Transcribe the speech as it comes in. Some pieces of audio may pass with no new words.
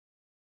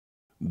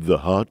The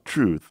Hard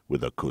Truth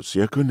with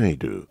Akosia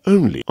Konedu,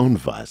 only on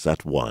Vice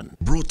at 1.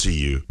 Brought to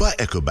you by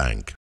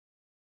EcoBank.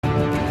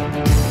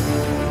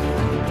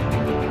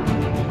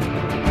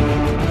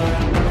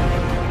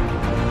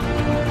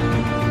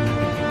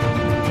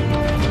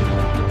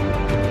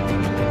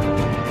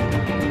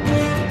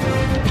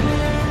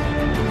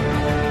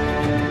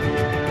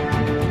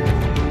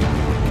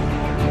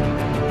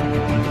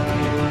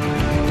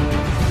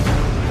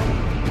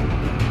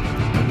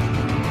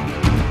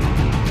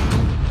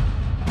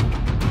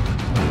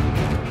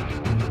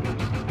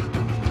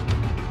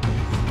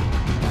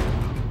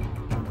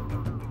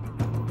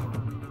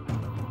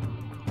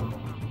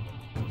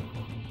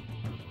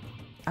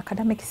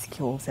 Academic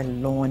skills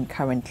alone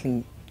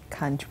currently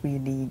can't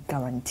really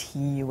guarantee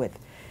you with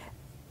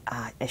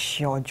a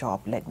sure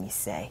job, let me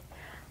say.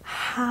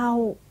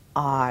 How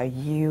are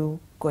you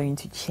going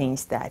to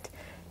change that?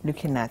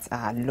 Looking at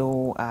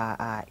low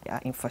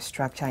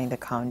infrastructure in the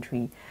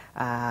country,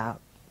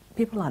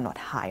 people are not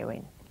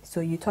hiring. So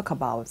you talk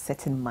about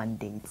certain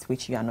mandates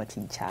which you are not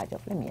in charge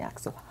of. Let me ask,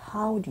 so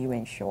how do you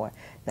ensure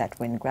that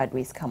when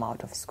graduates come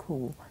out of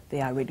school,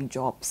 they are ready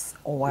jobs?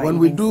 Or when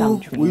we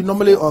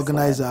normally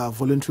organize our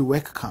voluntary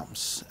work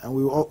camps, and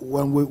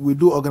when we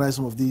do organize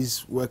some of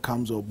these work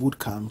camps or boot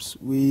camps,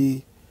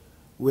 we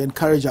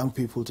encourage young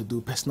people to do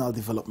personal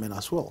development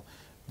as well,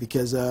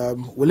 because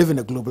we live in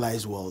a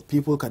globalized world.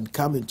 People can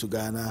come into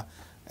Ghana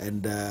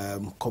and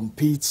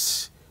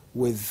compete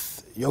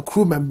with your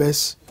crew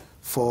members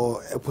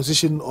for a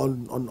position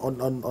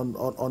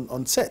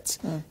on set,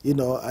 you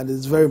know, and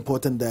it's very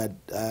important that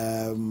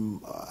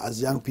as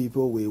young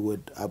people we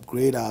would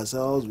upgrade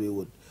ourselves, we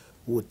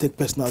would take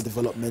personal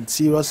development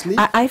seriously.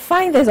 I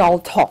find there's all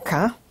talk,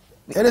 huh?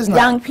 It is not.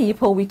 Young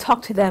people, we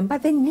talk to them,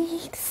 but they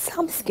need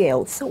some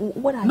skills. So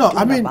what are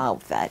you doing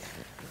about that?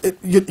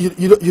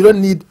 You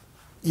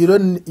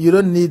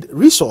don't need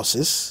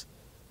resources.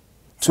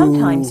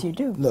 Sometimes you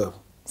do. No.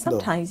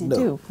 Sometimes you no,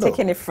 do. no.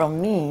 Taking it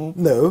from me.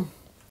 No.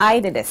 I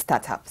did a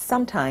startup.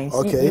 Sometimes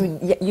okay.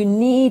 you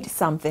need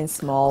something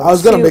small. I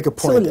was going to make a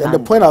point, and the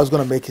point I was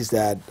going to make is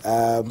that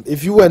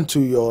if you went to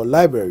your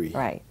library,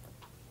 right,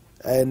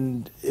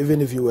 and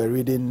even if you were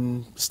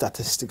reading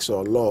statistics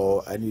or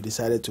law, and you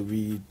decided to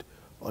read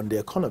on the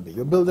economy,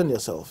 you're building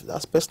yourself.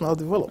 That's personal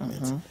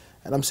development.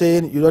 And I'm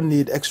saying you don't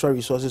need extra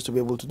resources to be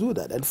able to do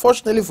that. And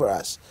fortunately for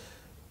us,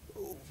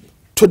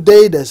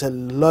 today there's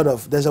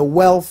a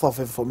wealth of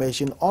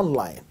information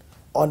online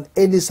on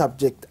any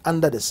subject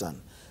under the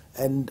sun.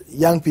 And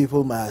young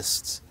people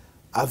must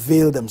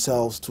avail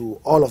themselves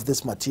to all of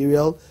this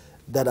material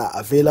that are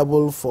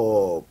available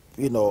for,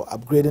 you know,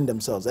 upgrading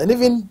themselves. And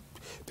even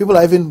people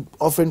are even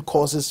offering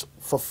courses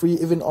for free,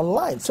 even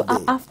online so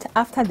today.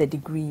 After the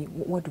degree,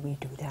 what do we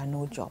do? There are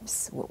no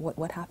jobs.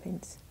 What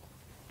happens?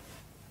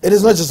 It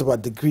is not just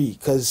about degree,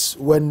 because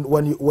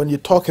when you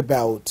talk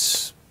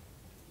about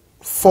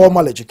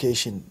formal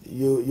education,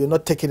 you're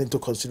not taking into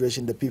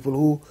consideration the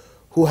people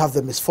who have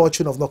the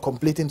misfortune of not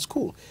completing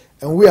school.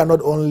 And we are not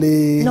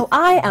only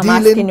I am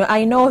asking you,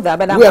 I know that,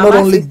 but we are not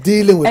only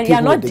dealing with people and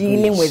you're not with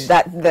dealing degrees. with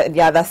that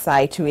the other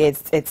side too.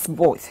 It's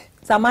both.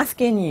 So I'm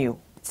asking you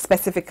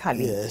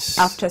specifically, yes.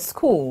 After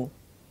school,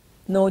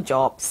 no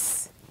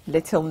jobs,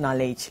 little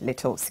knowledge,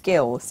 little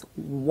skills,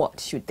 what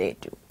should they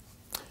do?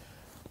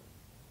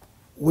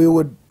 We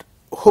would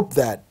hope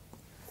that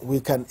we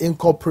can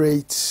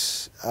incorporate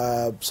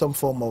some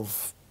form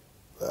of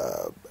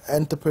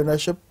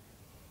entrepreneurship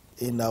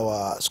in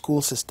our school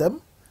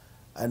system,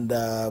 and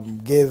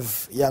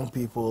give young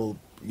people,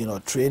 you know,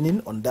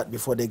 training on that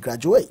before they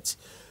graduate,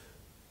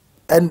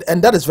 and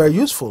that is very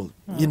useful,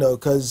 you know,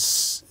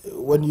 because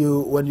when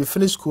you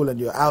finish school and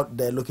you're out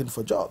there looking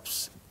for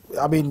jobs,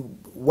 I mean,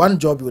 one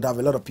job you would have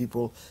a lot of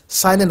people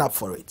signing up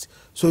for it,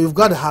 so you've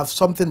got to have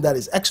something that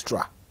is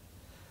extra.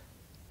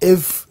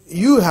 If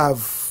you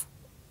have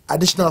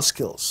additional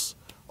skills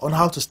on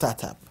how to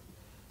start up,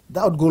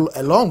 that would go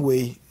a long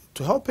way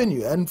to helping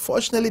you. And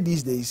fortunately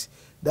these days,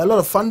 there are a lot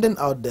of funding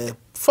out there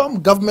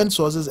from government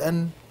sources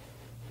and,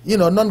 you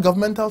know,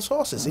 non-governmental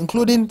sources,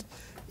 including,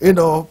 you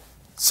know,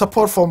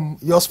 support from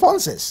your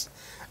sponsors,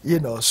 you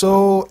know.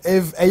 So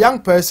if a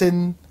young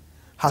person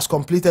has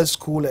completed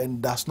school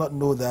and does not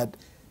know that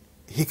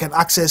he can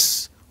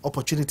access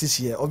opportunities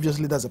here,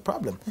 obviously that's a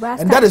problem.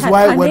 Ras, and that is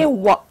why when when they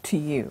walk to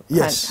you,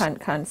 yes.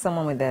 can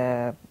someone with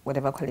a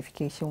whatever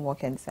qualification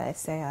walk and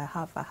say I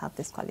have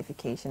this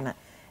qualification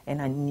and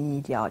I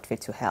need your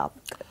outfit to help?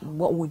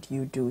 What would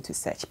you do to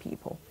such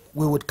people?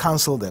 We would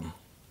counsel them.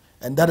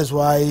 And that is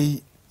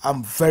why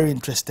I'm very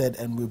interested,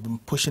 and we've been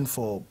pushing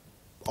for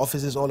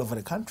offices all over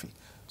the country,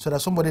 so that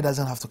somebody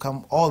doesn't have to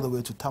come all the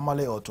way to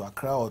Tamale or to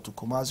Accra or to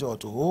Kumasi or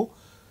to Ho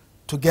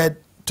to get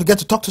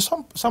to talk to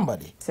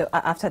somebody. So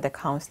after the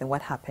counseling,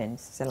 what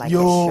happens? So like a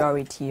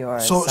surety or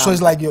so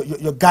it's like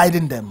you're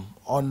guiding them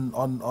on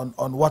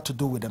what to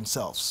do with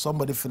themselves.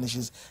 Somebody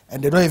finishes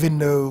and they don't even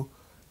know,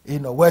 you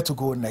know, where to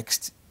go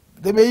next.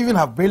 They may even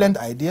have brilliant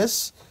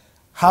ideas.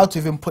 How to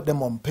even put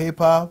them on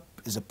paper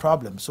is a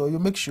problem. So you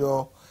make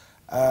sure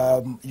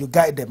you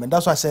guide them. And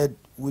that's why I said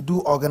we do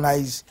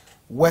organize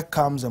work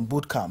camps and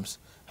boot camps.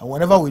 And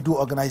whenever we do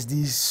organize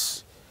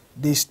these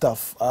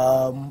stuff,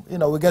 you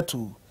know, we get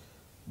to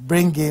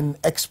bring in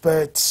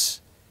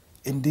experts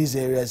in these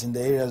areas, in the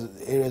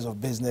areas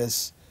of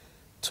business,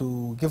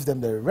 to give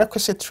them the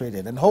requisite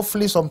training, and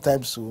hopefully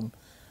sometime soon,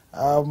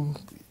 knowing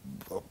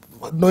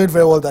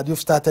very well that you've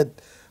started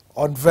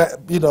on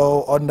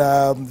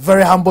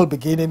very humble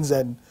beginnings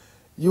and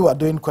you are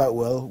doing quite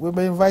well, we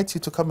may invite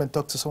you to come and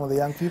talk to some of the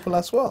young people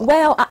as well.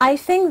 Well, I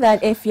think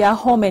that if you're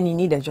home and you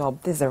need a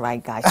job, this is the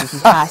right guy. He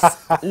has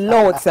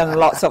lots and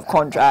lots of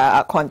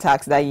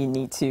contacts that you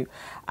need to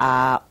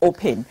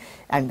open.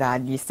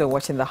 And you're still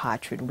watching The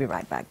Hard Truth. We'll be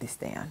right back this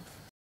day on.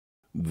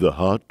 The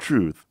Hard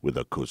Truth with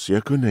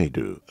Akosia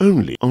Konedu,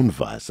 only on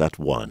Vice at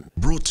 1.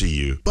 Brought to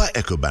you by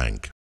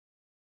EcoBank.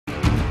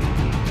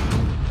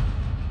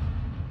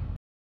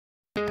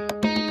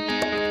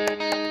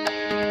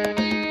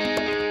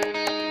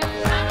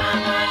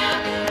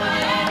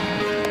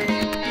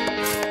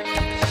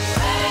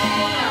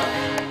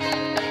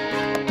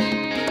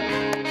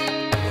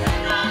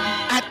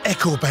 At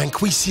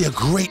EcoBank, we see a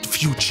great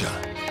future.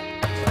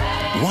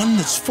 One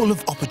that's full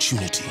of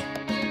opportunity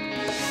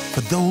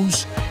for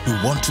those who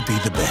want to be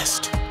the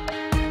best.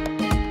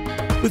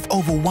 With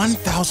over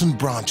 1,000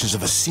 branches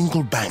of a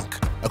single bank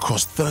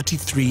across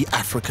 33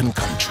 African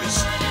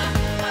countries.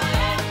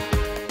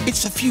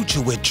 It's a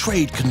future where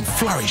trade can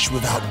flourish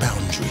without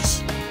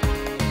boundaries.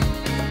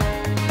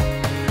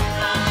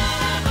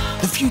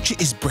 The future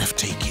is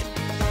breathtaking,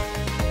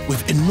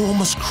 with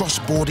enormous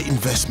cross-border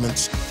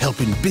investments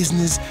helping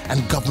business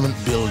and government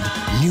build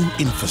new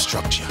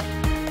infrastructure,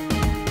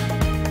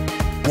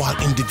 while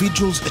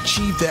individuals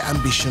achieve their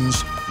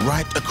ambitions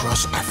right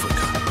across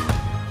Africa.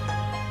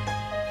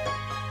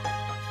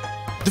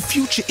 The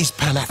future is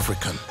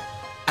Pan-African,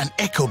 and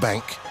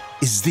EcoBank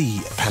is the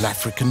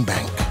Pan-African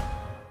bank.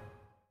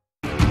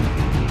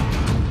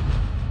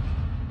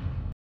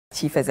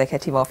 Chief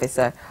Executive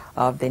Officer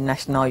of the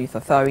National Youth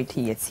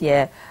Authority, it's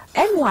here.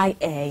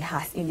 NYA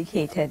has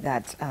indicated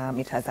that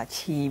it has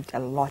achieved a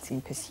lot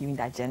in pursuing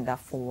the agenda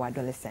for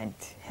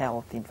adolescent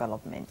health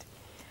development,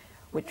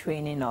 with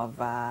training of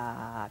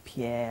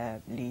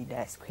peer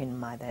leaders, queen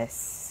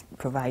mothers,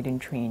 providing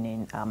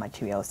training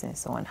materials and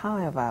so on.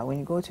 However, when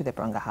you go to the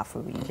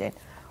Brangahafo region,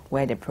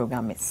 where the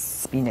program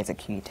is being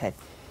executed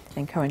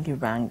and currently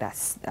ranked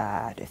as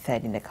the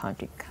third in the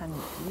country, can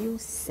you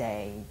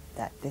say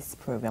that this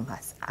program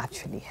has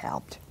actually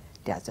helped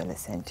the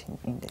adolescent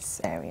in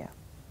this area?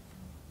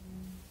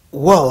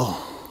 Well,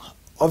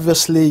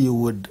 obviously you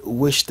would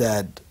wish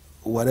that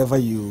whatever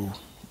you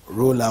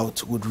roll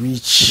out would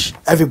reach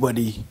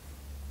everybody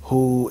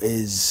who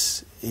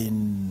is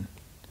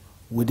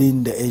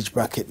within the age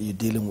bracket you're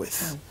dealing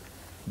with.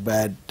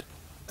 But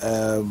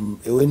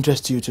it will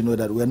interest you to know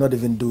that we're not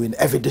even doing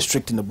every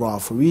district in the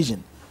Brangahafo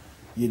region.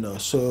 You know,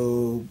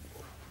 so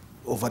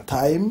over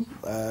time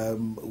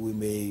we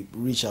may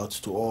reach out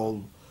to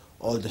all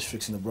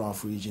districts in the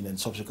Brangahafo region and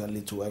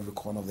subsequently to every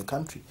corner of the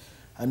country.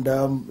 And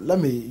let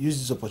me use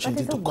this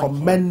opportunity to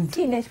commend.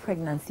 Teenage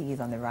pregnancy is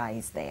on the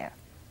rise there.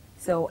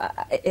 So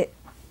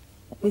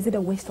is it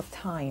a waste of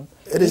time?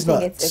 It is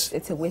not.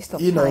 It's a waste of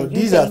time. You know,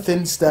 these are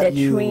things that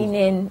the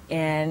training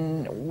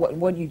and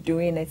what you're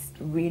doing is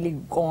really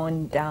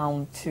gone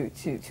down to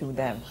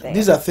them. There.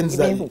 These are things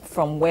even that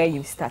from where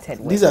you started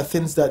with. These are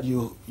things that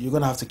you're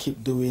going to have to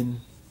keep doing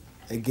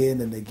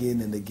again and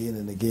again and again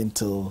and again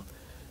till,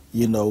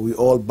 you know, we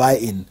all buy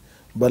in.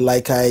 But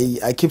like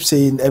I keep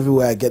saying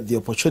everywhere I get the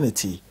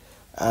opportunity,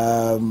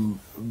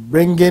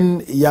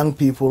 bringing young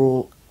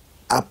people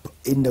up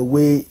in the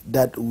way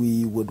that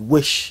we would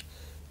wish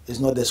is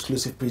not the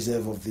exclusive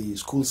preserve of the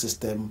school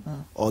system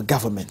or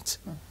government,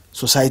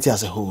 society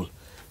as a whole.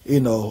 You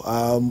know,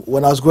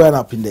 when I was growing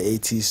up in the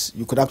 80s,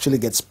 you could actually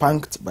get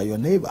spanked by your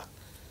neighbor.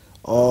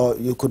 Or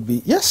you could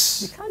be,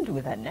 yes. You can't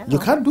do that now. You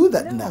can't do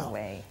that no now.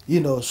 Way. You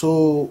know,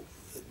 so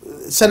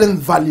certain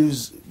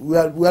values, we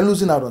are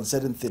losing out on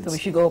certain things. So we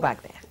should go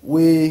back there.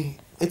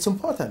 It's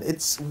important.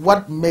 It's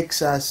what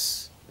makes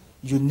us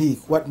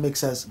unique, what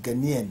makes us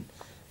Ghanaian.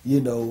 You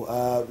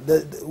know,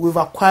 we've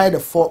acquired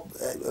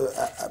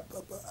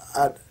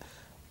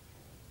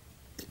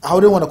I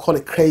wouldn't want to call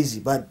it crazy,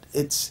 but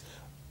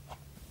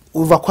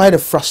we've acquired a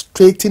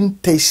frustrating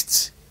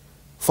taste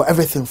for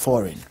everything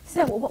foreign.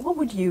 So what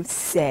would you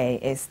say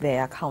is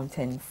the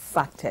accounting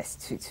factors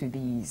to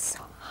these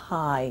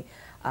high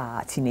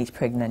teenage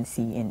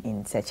pregnancy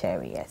in such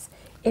areas?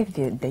 If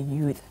the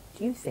youth,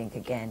 do you think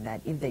again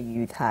that if the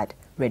youth had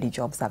ready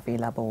jobs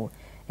available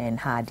and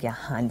had their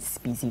hands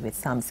busy with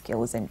some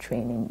skills and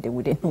training, they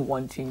wouldn't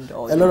want to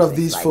indulge? A lot of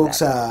these like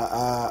folks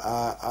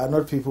are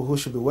not people who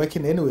should be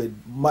working anyway.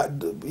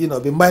 You know,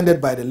 be minded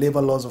by the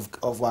labor laws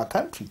of our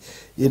country.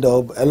 You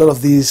know, a lot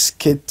of these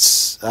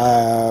kids,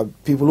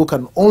 people who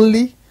can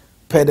only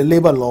per the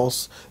labor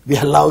laws be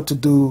allowed to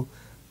do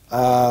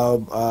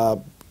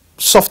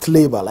soft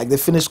labor, like they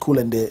finish school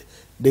and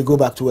they go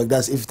back to work.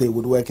 That's if they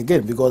would work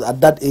again, because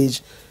at that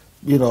age,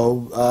 you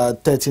know,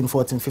 13,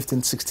 14,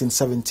 15, 16,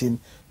 17,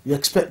 you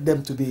expect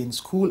them to be in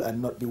school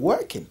and not be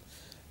working,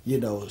 you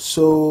know.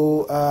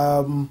 So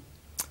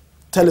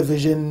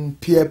television,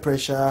 peer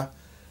pressure,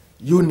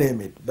 you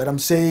name it. But I'm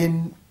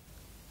saying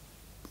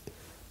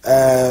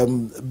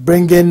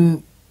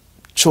bringing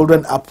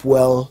children up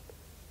well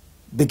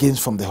begins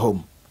from the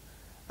home.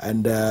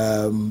 And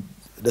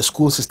the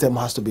school system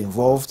has to be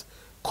involved.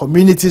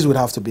 Communities would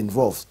have to be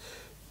involved.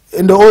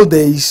 In the old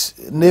days,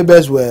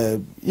 neighbors were,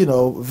 you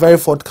know, very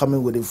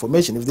forthcoming with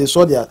information. If they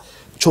saw their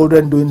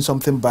children doing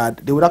something bad,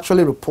 they would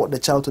actually report the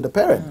child to the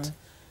parent.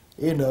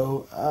 You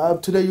know,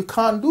 today you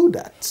can't do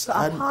that, So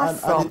and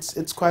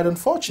it's quite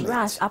unfortunate.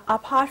 Ras,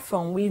 apart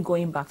from we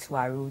going back to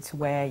our roots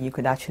where you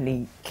could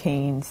actually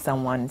cane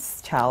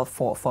someone's child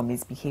for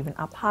misbehaving,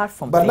 apart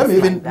from But let me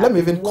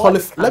even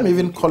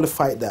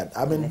qualify that.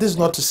 I mean, this is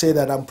not to say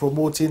that I'm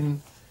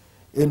promoting,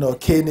 you know,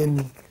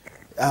 caning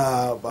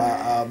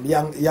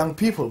young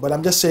people, but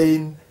I'm just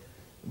saying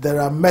there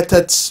are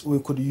methods we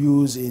could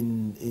use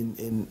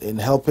in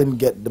helping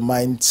get the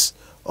minds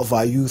of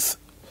our youth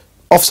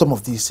off some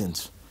of these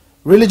things.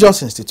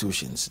 Religious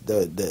institutions,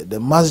 the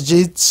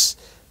masjids,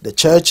 the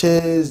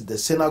churches, the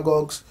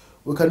synagogues,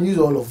 we can use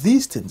all of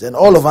these things, and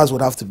all of us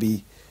would have to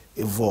be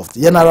involved.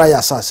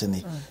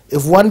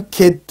 If one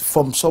kid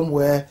from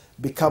somewhere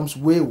becomes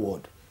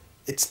wayward,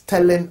 it's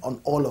telling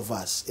on all of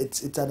us.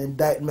 It's an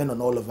indictment on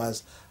all of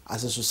us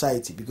as a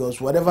society,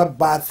 because whatever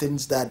bad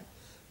things that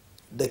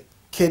the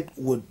kid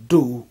would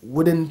do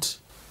wouldn't,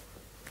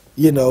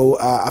 you know,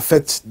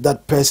 affect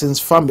that person's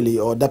family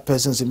or that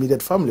person's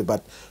immediate family,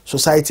 but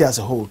society as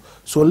a whole.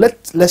 So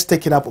let's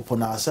take it up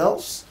upon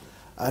ourselves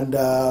and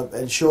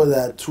ensure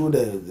that through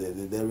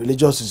the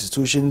religious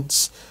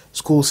institutions,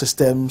 school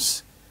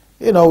systems,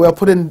 you know, we're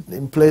putting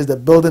in place the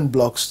building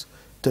blocks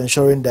to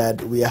ensuring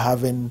that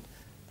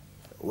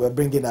we're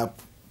bringing up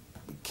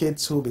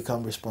kids who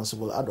become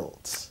responsible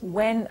adults.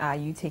 When are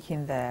you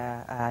taking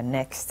the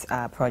next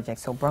project?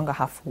 So Bronga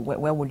Half,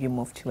 where would you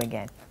move to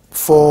again?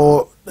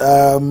 For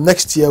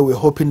next year, we're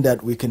hoping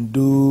that we can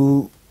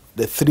do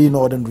the 3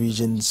 northern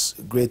regions,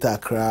 Greater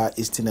Accra,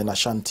 Eastern and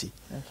Ashanti.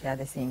 Okay, at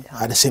the same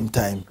time. At the same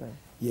time. Good.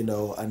 You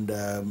know, and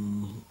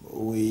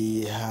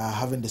we are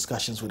having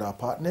discussions with our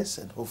partners,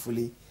 and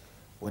hopefully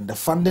when the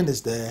funding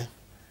is there,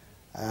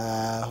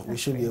 we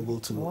should be able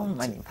to. More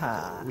money,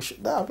 we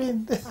should, no, I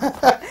mean,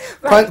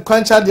 Right.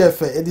 well,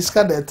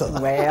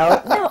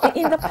 no,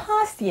 in the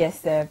past years,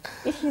 the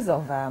issues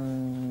of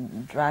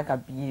drug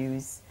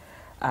abuse,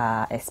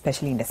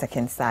 especially in the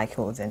second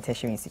cycles and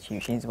tertiary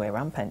institutions, were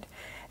rampant,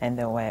 and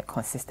there were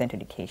consistent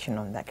education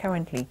on that.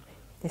 Currently,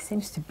 there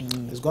seems to be...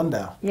 It's gone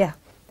down. Yeah.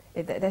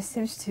 There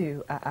seems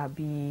to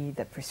be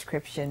the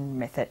prescription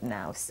method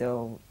now,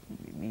 so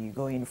we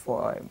go in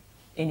for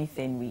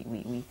anything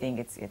we think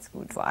it's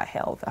good for our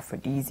health,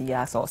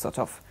 aphrodisiacs, all sorts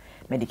of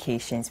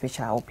medications which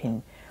are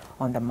open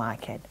on the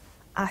market.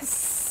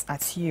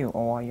 As you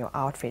or your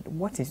outfit,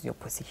 what is your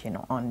position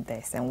on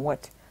this, and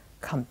what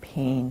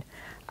campaign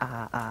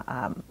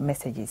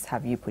messages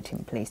have you put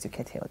in place to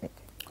curtail it?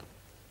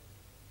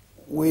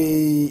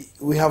 We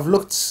have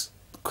looked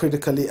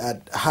critically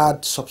at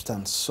hard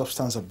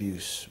substance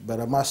abuse, but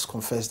I must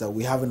confess that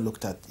we haven't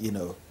looked at, you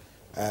know,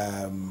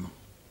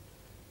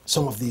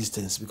 some of these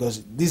things,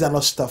 because these are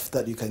not stuff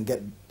that you can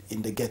get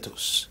in the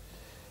ghettos.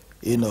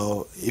 You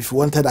know, if you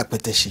wanted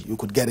akpeteshi, you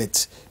could get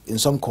it in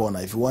some corner.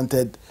 If you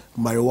wanted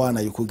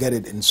marijuana, you could get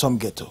it in some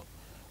ghetto.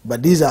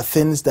 But these are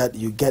things that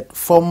you get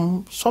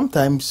from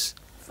sometimes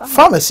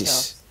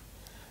pharmacies,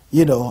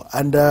 you know,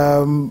 and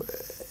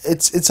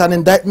it's an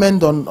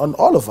indictment on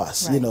all of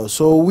us, right. You know.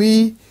 So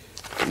we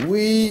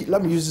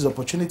let me use this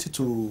opportunity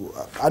to,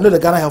 I know the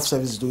Ghana Health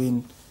Service is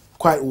doing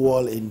quite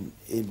well in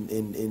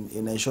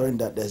ensuring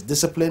that there's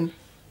discipline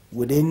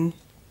within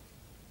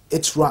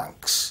its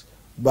ranks,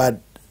 but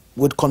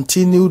with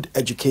continued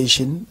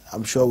education,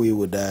 I'm sure we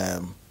would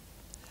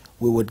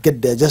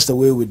get there just the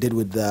way we did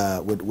with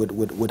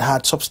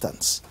hard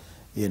substance,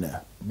 you know.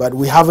 But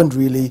we haven't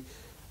really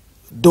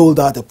doled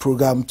out a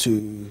program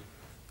to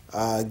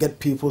get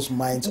people's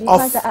minds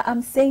off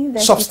I'm saying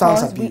that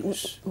substance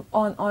abuse.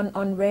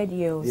 On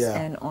radios, yeah,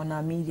 and on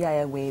our media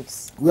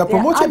airwaves, we are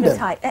promoting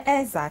them.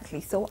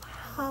 Exactly. So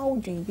how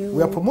do you...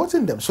 We are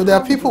promoting them. So there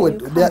are people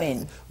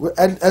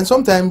and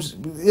sometimes,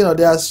 you know,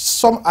 there are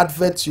some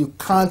adverts you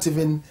can't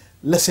even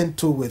listen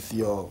to with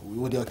your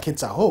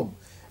kids at home.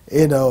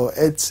 You know,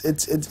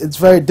 it's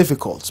very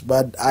difficult.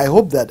 But I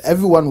hope that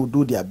everyone will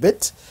do their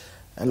bit.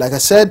 And like I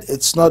said,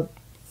 it's not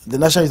the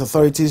National Youth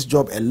Authority's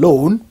job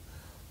alone.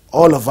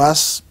 All of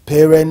us,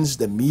 parents,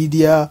 the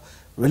media,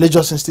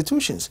 religious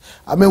institutions.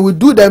 I mean, we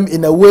do them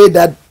in a way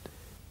that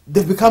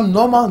they've become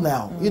normal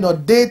now. You know,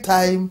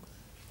 daytime,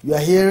 you are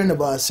hearing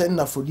about certain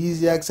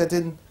aphrodisiacs,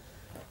 certain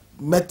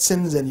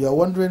medicines, and you're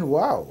wondering,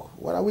 wow,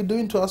 what are we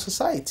doing to our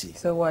society?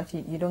 So what,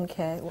 you don't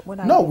care? What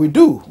are no, you? We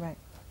do. Right.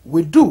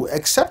 We do,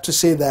 except to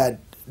say that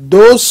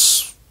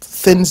those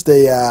things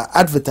they are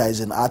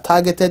advertising are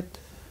targeted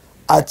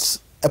at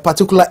a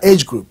particular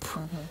age group.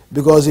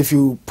 Because if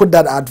you put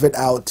that advert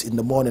out in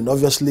the morning,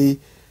 obviously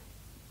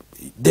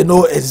they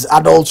know it's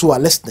adults who are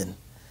listening,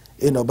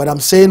 you know. But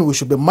I'm saying we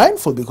should be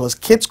mindful, because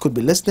kids could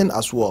be listening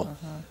as well.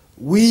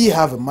 we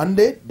have a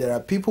mandate. There are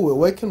people we're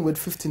working with,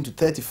 15 to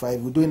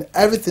 35. We're doing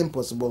everything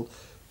possible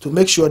to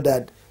make sure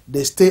that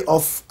they stay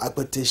off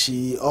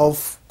akpateshi,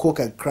 off coke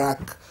and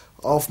crack,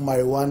 off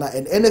marijuana,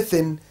 and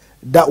anything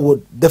that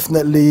would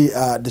definitely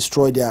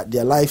destroy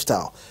their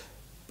lifestyle.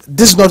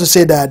 This is not to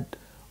say that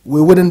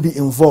we wouldn't be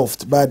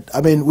involved, but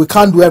I mean, we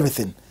can't do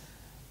everything.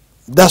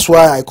 That's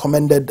why I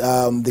commended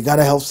the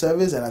Ghana Health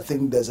Service, and I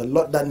think there's a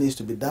lot that needs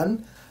to be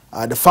done.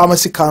 The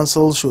Pharmacy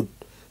Council should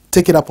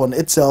take it up on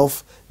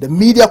itself. The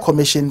Media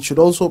Commission should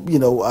also,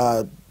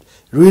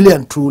 really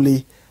and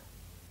truly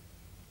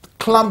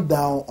clamp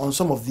down on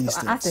some of these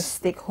things. As a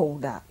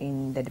stakeholder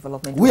in the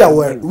development, we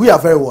are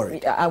very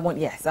worried. I want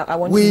to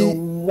know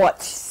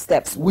what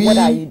steps. What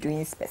are you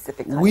doing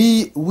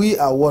specifically? We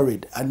are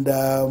worried, and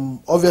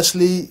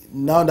obviously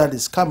now that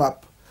it's come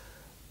up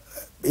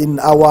in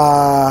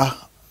our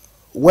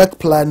work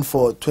plan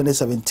for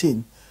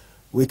 2017,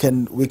 we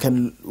can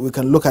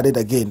look at it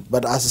again.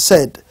 But as I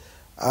said,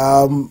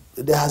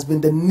 there has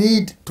been the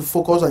need to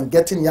focus on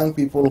getting young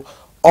people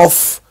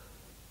off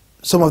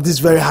some of these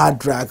very hard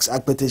drugs,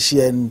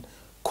 akpateshi and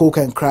coke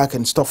and crack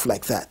and stuff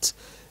like that.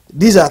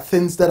 These are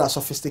things that are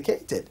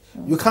sophisticated.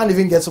 You can't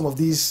even get some of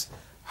these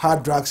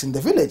hard drugs in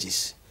the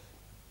villages.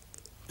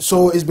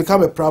 So it's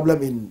become a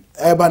problem in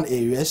urban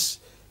areas,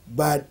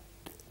 but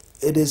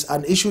it is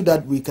an issue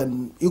that we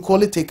can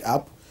equally take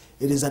up.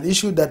 It is an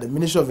issue that the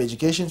Ministry of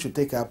Education should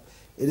take up.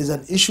 It is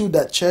an issue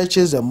that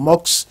churches and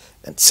mosques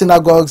and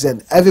synagogues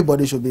and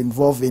everybody should be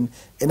involved in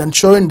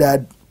ensuring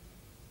that,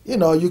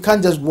 you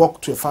can't just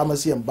walk to a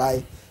pharmacy and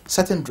buy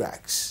certain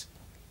drugs.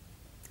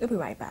 We'll be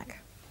right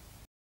back.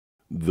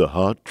 The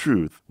Hard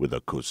Truth with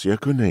Akosia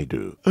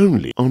Konedu,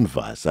 only on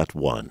Viasat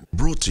 1.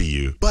 Brought to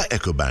you by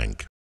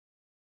EcoBank.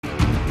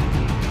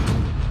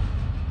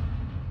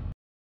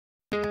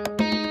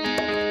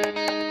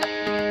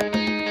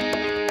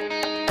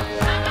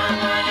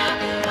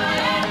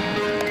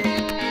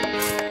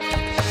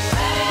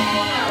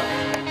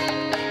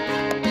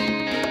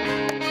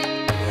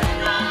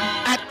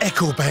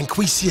 EcoBank,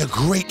 we see a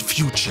great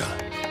future,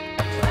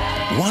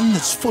 one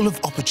that's full of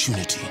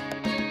opportunity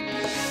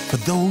for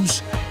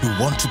those who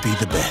want to be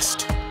the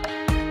best.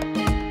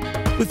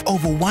 With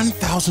over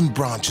 1,000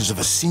 branches of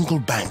a single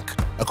bank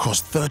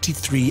across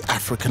 33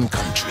 African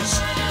countries,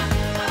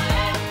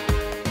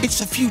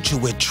 it's a future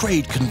where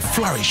trade can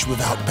flourish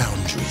without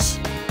boundaries.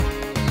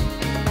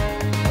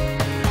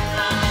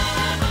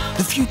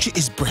 The future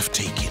is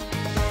breathtaking,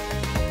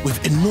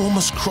 with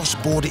enormous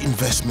cross-border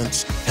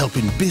investments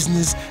helping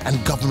business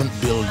and government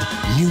build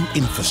new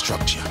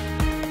infrastructure,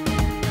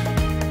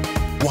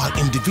 while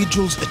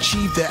individuals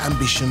achieve their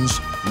ambitions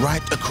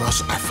right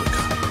across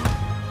Africa.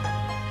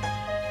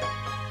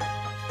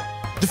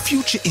 The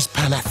future is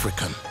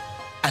Pan-African,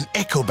 and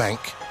EcoBank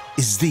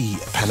is the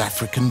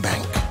Pan-African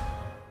bank.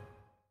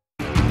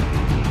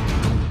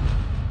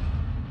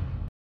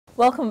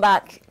 Welcome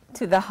back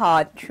to The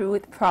Hard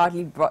Truth,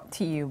 proudly brought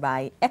to you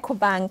by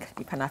EcoBank,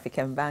 the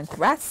Pan-African Bank.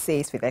 Ras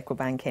says with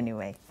EcoBank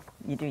anyway.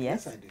 You do,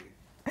 yes? Yes, I do.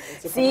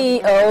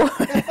 CEO,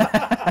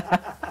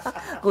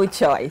 good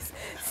choice.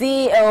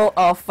 CEO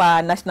of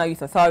National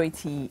Youth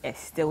Authority is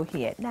still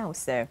here. Now,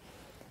 sir,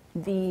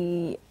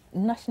 the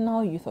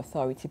National Youth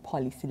Authority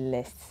policy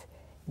lists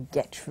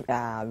get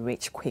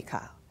rich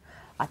quicker.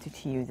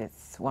 Attitudes,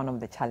 it's one of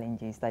the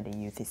challenges that the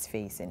youth is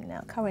facing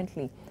now.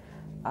 Currently,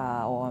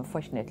 or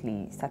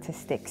unfortunately,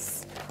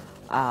 statistics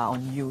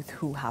on youth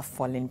who have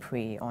fallen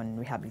prey on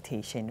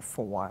rehabilitation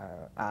for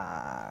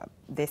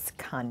this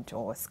cant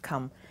or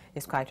scam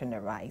is quite on the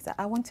rise.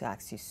 I want to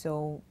ask you,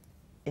 so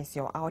is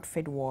your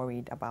outfit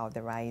worried about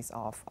the rise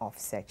of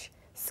such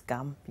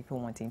scam, people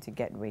wanting to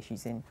get rich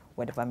using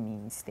whatever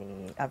means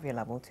they are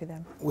available to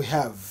them? We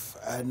have,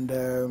 and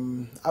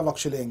I've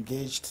actually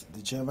engaged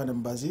the German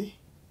embassy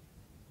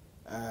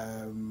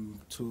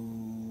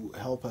to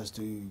help us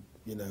do,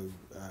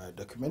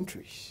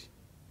 documentaries.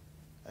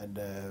 And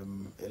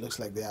it looks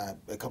like there are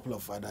a couple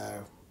of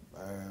other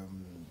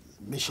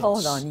missions.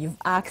 Hold on, you've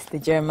asked the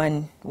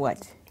German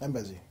what?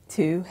 Embassy.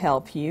 To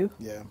help you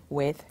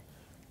with?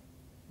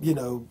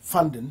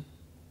 Funding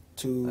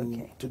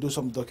to do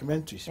some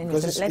documentaries.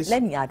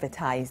 Let me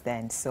advertise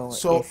then. So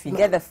if you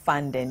get the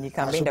funding, you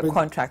can bring the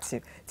contract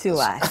to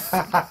us.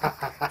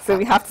 So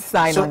we have to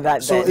sign on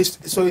that then.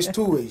 It's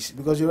two ways,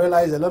 because you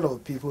realize a lot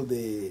of people,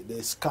 they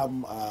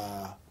scam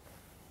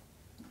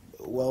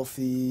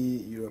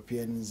wealthy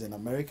Europeans and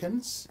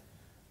Americans,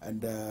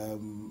 and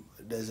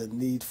there's a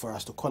need for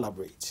us to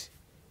collaborate,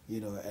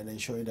 and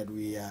ensuring that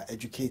we are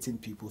educating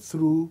people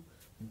through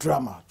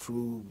drama,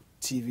 through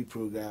TV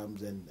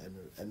programs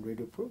and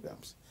radio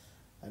programs.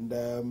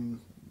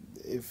 And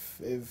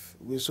if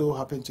we so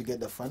happen to get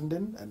the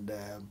funding and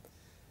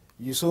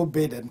you so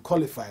bid and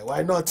qualify,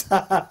 why not?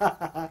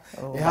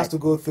 It has to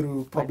go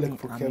through public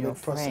procurement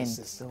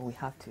processes. So we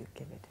have to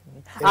give it.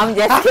 I'm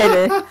just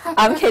kidding.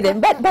 I'm kidding.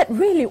 But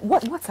really,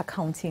 what's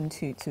accounting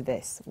to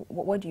this?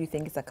 What do you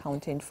think is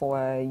accounting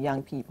for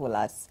young people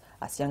as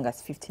young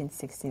as 15,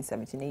 16,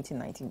 17, 18,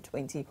 19,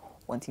 20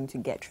 wanting to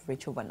get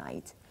rich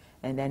overnight?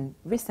 And then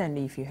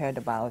recently, if you heard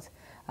about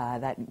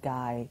that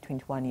guy,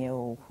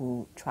 21-year-old,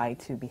 who tried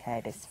to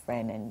behead his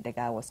friend, and the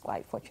guy was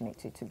quite fortunate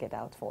to get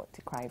out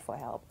to cry for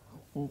help.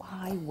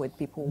 Why would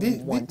people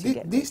want to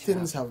get these rich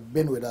things now? have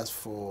been with us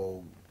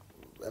for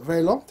a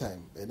very long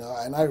time, you know.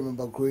 And I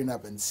remember growing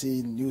up and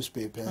seeing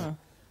newspaper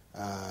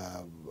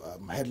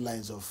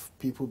headlines of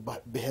people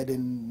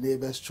beheading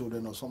neighbors'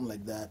 children or something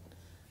like that,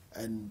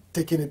 and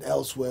taking it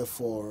elsewhere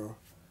for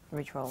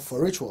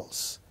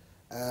rituals.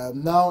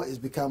 Now it's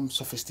become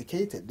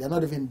sophisticated. They're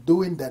not even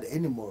doing that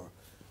anymore.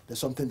 There's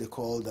something they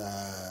call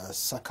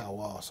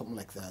Sakawa or something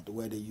like that,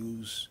 where they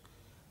use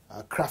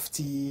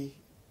crafty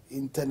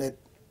internet.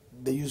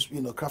 They use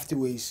crafty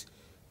ways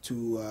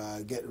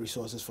to get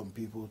resources from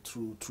people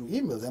through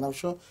emails, and I'm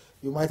sure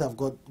you might have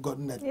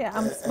gotten that. Yeah,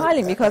 I'm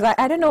smiling because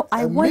I don't know.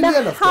 I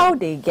wonder how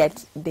they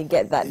get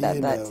that.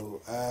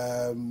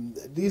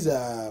 These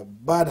are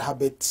bad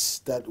habits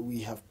that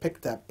we have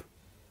picked up,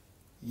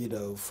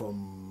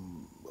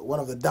 from one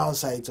of the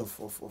downsides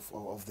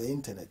of the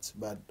internet.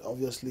 But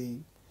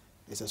obviously,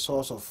 it's a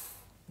source of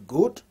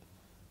good.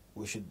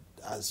 We should,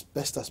 as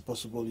best as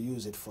possible,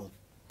 use it for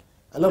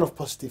a lot of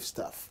positive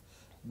stuff.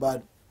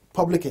 But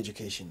public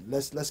education,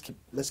 let's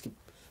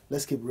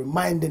keep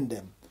reminding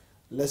them.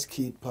 Let's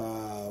keep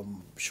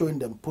showing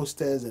them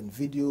posters and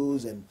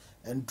videos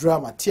and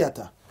drama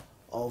theater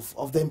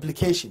of the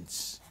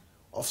implications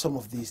of some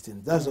of these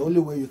things. That's the only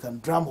way you can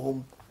drum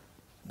home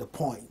the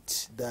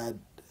point that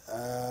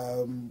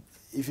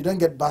if you don't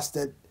get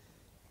busted,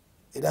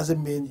 it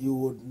doesn't mean you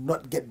would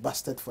not get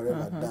busted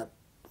forever. That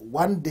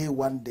one day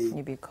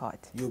you'll be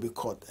caught,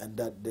 and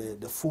that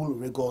the full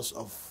rigors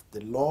of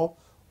the law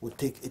will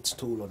take its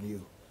toll on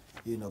you.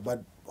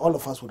 But all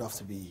of us would have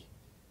to be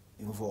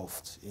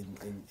involved in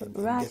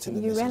getting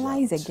the you message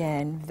realize out.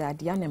 again that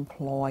the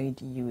unemployed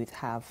youth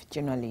have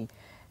generally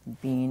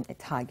been a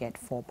target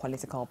for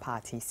political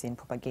parties in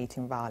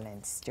propagating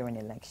violence during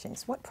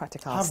elections. What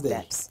practical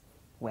steps?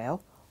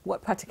 Well,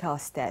 what practical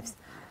steps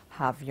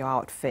have your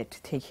outfit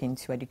taken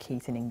to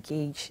educate and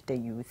engage the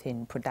youth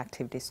in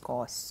productive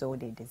discourse so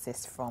they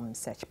desist from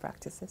such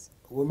practices?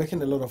 We're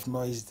making a lot of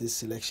noise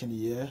this election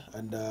year,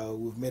 and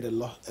we've made a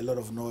lot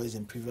of noise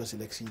in previous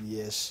election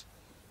years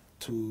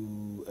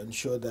to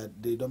ensure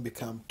that they don't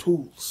become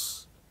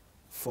tools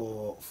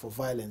for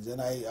violence. And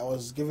I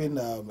was giving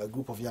a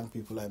group of young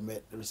people I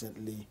met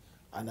recently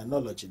an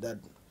analogy that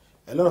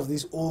a lot of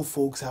these old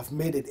folks have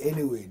made it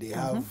anyway. They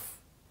have,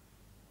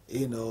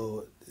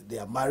 they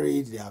are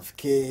married, they have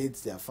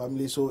kids, they have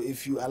families. So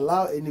if you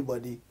allow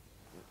anybody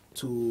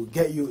to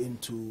get you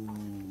into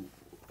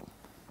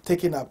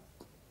taking up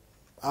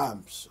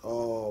arms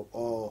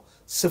or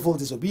civil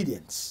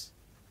disobedience,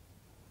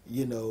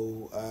 you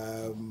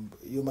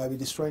might be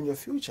destroying your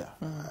future.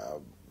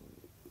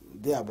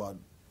 They're about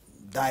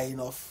dying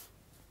off.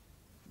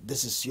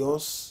 This is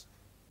yours.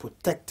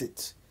 Protect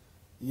it.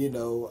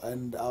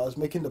 And I was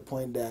making the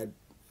point that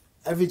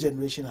every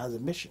generation has a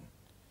mission,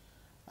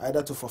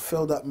 either to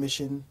fulfill that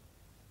mission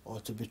or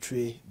to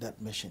betray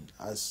that mission.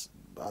 As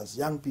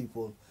young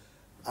people,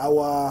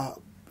 our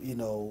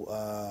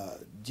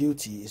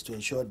duty is to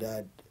ensure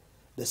that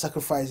the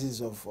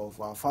sacrifices of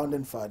our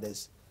founding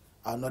fathers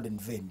are not in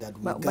vain. That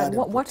we guard and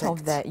what protect.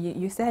 of that?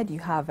 You said you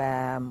have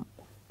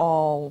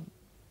all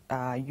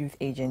youth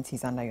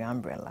agencies under your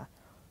umbrella.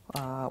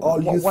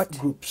 All youth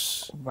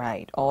groups.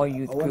 Right, all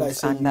youth when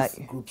groups I say under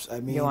youth groups, I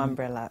mean your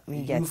umbrella.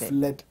 We get it.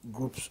 Youth-led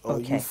groups or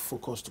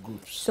youth-focused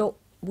groups. So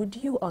would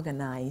you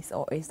organize,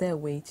 or is there a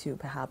way to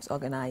perhaps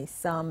organize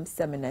some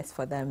seminars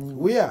for them?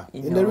 We are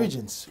in the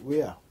regions.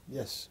 We are,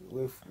 yes.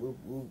 We've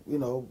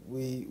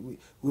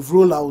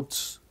rolled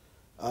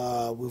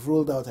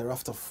out a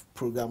raft of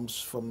programs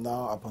from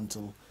now up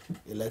until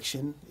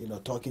election.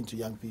 Talking to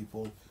young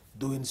people,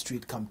 doing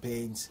street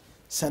campaigns,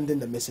 sending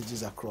the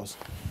messages across.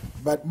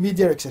 But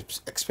media is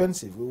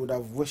expensive. We would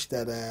have wished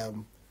that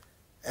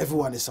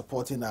everyone is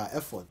supporting our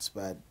efforts,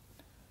 but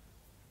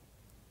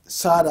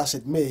sad as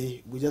it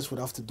may, we just would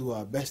have to do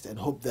our best and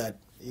hope that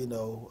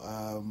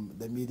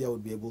the media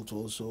would be able to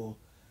also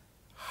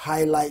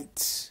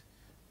highlight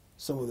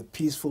some of the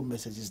peaceful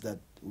messages that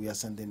we are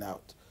sending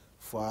out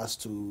for us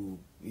to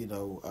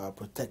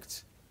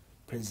protect,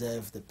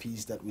 preserve the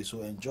peace that we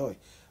so enjoy.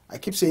 I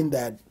keep saying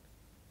that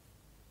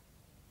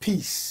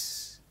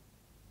peace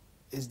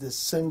is the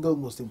single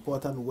most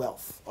important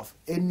wealth of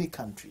any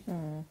country,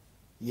 and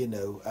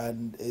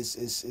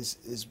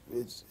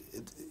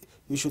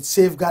you should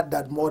safeguard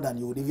that more than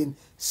you would even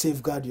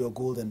safeguard your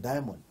gold and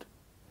diamond.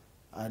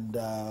 And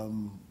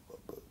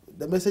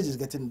the message is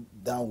getting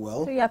down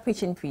well. So you are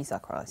preaching peace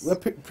across. We're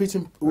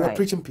preaching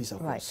peace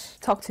across. Right.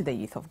 Talk to the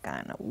youth of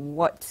Ghana.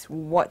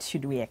 What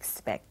should we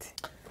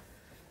expect?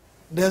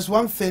 There's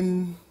one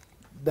thing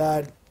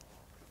that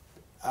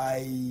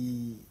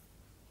I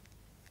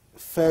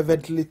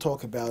fervently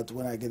talk about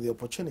when I get the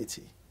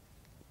opportunity.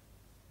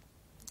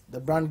 The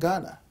brand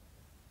Ghana.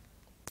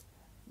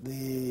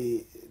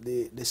 The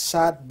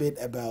sad bit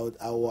about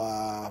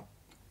our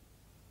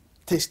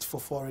taste for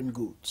foreign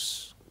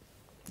goods.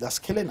 That's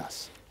killing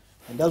us.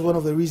 And that's one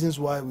of the reasons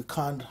why we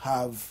can't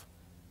have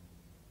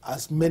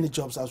as many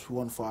jobs as we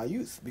want for our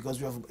youth.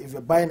 Because if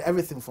you're buying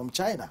everything from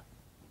China,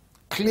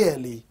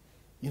 clearly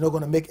you're not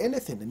going to make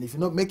anything. And if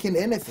you're not making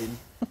anything,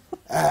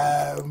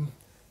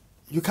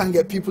 you can't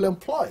get people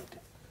employed.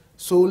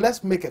 So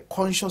let's make a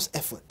conscious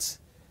effort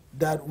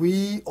that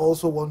we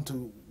also want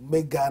to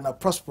make Ghana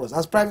prosperous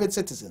as private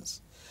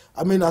citizens.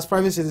 I mean, as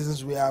private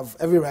citizens, we have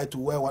every right to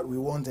wear what we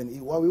want and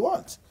eat what we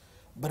want.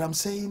 But I'm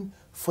saying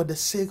for the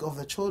sake of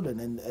the children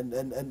and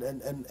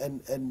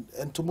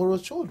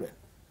tomorrow's children,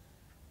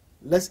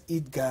 let's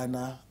eat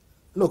Ghana.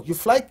 Look, you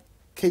fly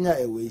Kenya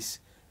Airways,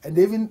 and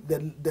they even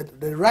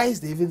the rice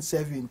they even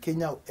serve you in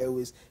Kenya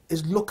Airways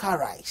is local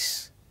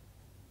rice.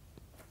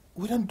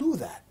 We don't do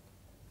that.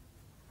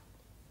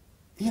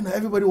 You know,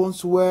 everybody wants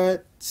to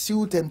wear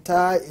suit and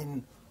tie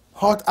in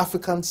hot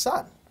African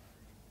sun.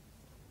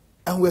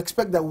 And we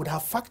expect that we'd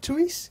have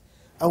factories,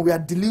 and we are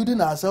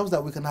deluding ourselves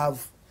that we can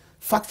have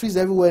factories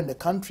everywhere in the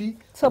country.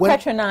 So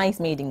patronize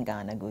made in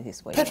Ghana good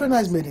this way.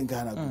 Patronize made in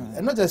Ghana good.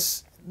 And not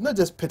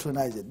just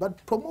patronize it,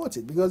 but promote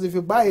it. Because if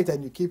you buy it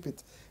and you keep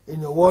it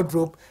in your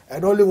wardrobe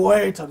and only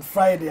wear it on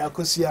Friday,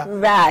 Akosia.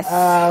 Ras,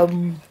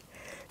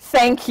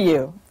 thank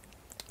you.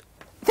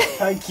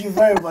 Thank you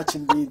very much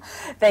indeed.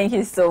 Thank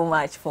you so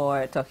much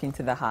for talking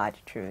to the hard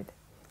truth.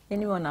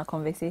 Anyone our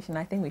conversation?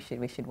 I think we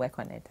should work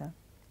on it. Huh?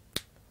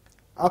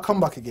 I'll come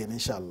back again,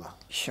 inshallah.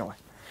 Sure.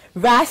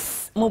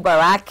 Ras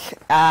Mubarak,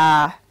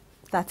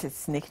 that's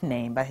its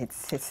nickname, but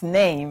his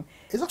name.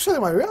 It's actually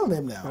my real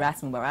name now.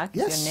 Ras Mubarak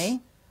Yes. is your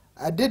name?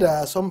 I did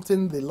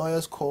something the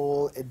lawyers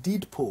call a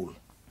deed poll.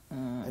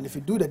 And if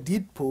you do the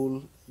deed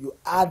poll, you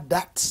add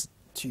that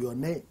to your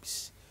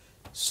names.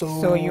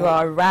 So you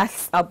are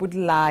Ras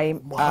Abdulai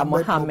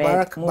Mohammed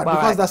Mubarak. But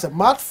because that's a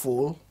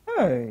mouthful,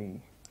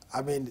 Hey.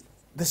 I mean,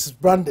 this is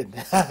branded.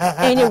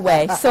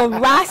 Anyway, so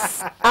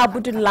Ras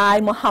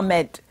Abdulai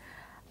Mohammed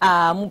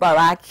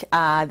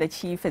Mubarak, the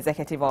Chief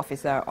Executive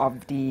Officer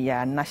of the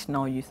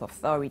National Youth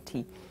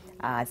Authority,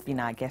 has been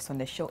our guest on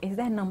the show. Is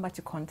there a number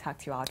to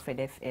contact you, Alfred,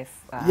 if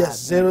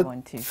yes, you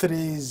want to?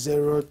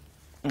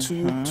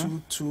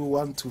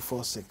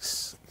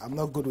 0302221246. I'm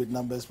not good with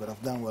numbers, but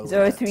I've done well with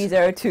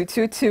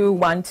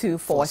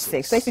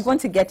 0302221246. So if you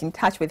want to get in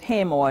touch with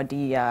him or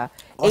the or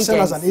agency,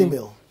 send us an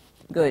email.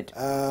 Good.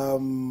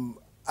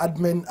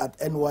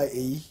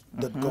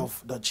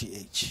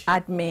 admin@nye.gov.gh.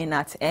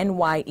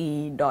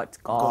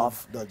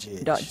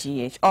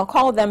 admin@nye.gov.gh or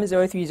call them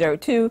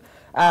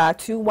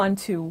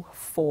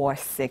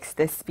 0302-21246.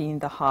 This being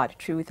the hard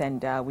truth,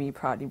 and we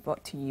proudly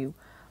brought to you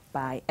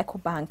by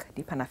EcoBank,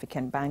 the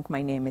Pan-African Bank.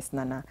 My name is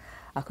Nana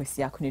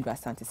Akosua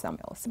Asante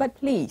Samuels. But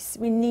please,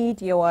 we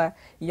need your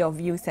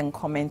views and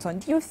comments on,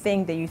 do you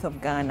think the youth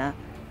of Ghana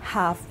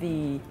have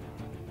the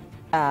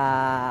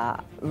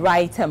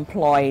right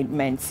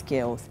employment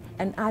skills?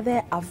 And are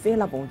there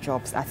available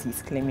jobs, as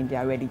he's claiming there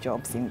are already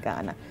jobs in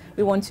Ghana?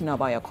 We want to know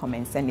about your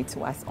comments. Send it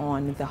to us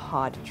on The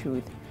Hard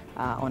Truth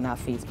on our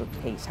Facebook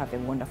page. Have a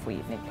wonderful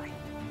evening. Bye.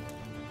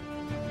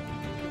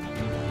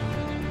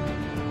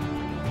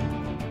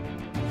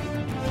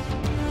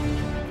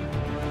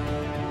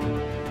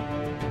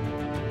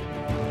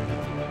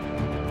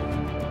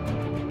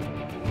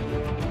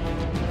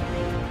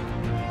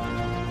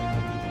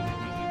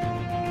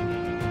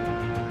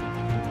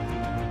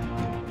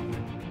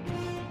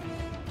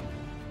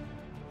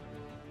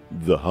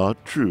 The Hard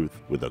Truth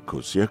with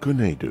Akosia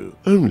Konedu,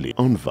 only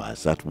on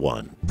Viasat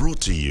 1. Brought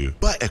to you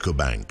by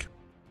EcoBank.